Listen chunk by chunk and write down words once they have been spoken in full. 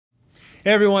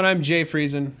Hey everyone, I'm Jay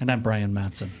Friesen. And I'm Brian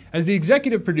Matson. As the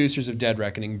executive producers of Dead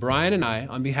Reckoning, Brian and I,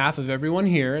 on behalf of everyone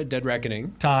here at Dead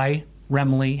Reckoning, Ty,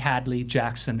 Remley, Hadley,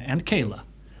 Jackson, and Kayla,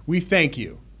 we thank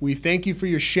you. We thank you for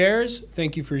your shares,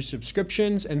 thank you for your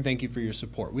subscriptions, and thank you for your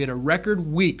support. We had a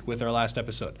record week with our last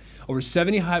episode. Over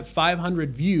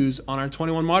 7,500 views on our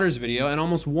 21 Martyrs video and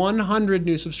almost 100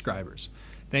 new subscribers.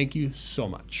 Thank you so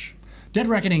much. Dead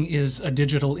Reckoning is a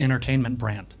digital entertainment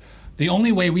brand. The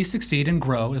only way we succeed and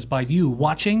grow is by you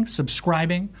watching,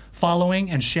 subscribing,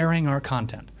 following, and sharing our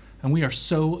content. And we are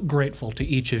so grateful to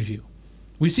each of you.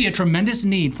 We see a tremendous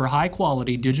need for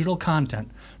high-quality digital content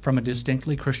from a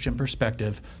distinctly Christian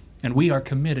perspective, and we are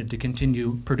committed to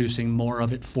continue producing more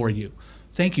of it for you.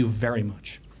 Thank you very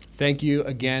much. Thank you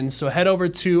again. So head over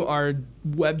to our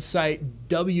website,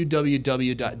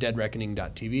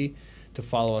 www.deadreckoning.tv, to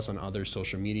follow us on other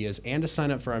social medias and to sign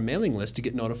up for our mailing list to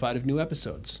get notified of new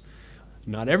episodes.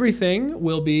 Not everything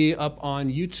will be up on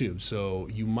YouTube, so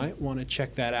you might want to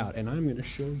check that out. And I'm going to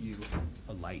show you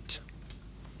a light.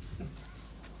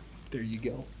 There you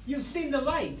go. You've seen the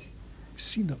light. You've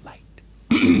seen the light.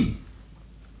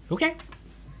 Okay.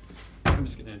 I'm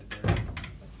just going to end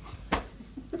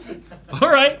it there. All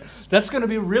right. That's going to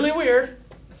be really weird.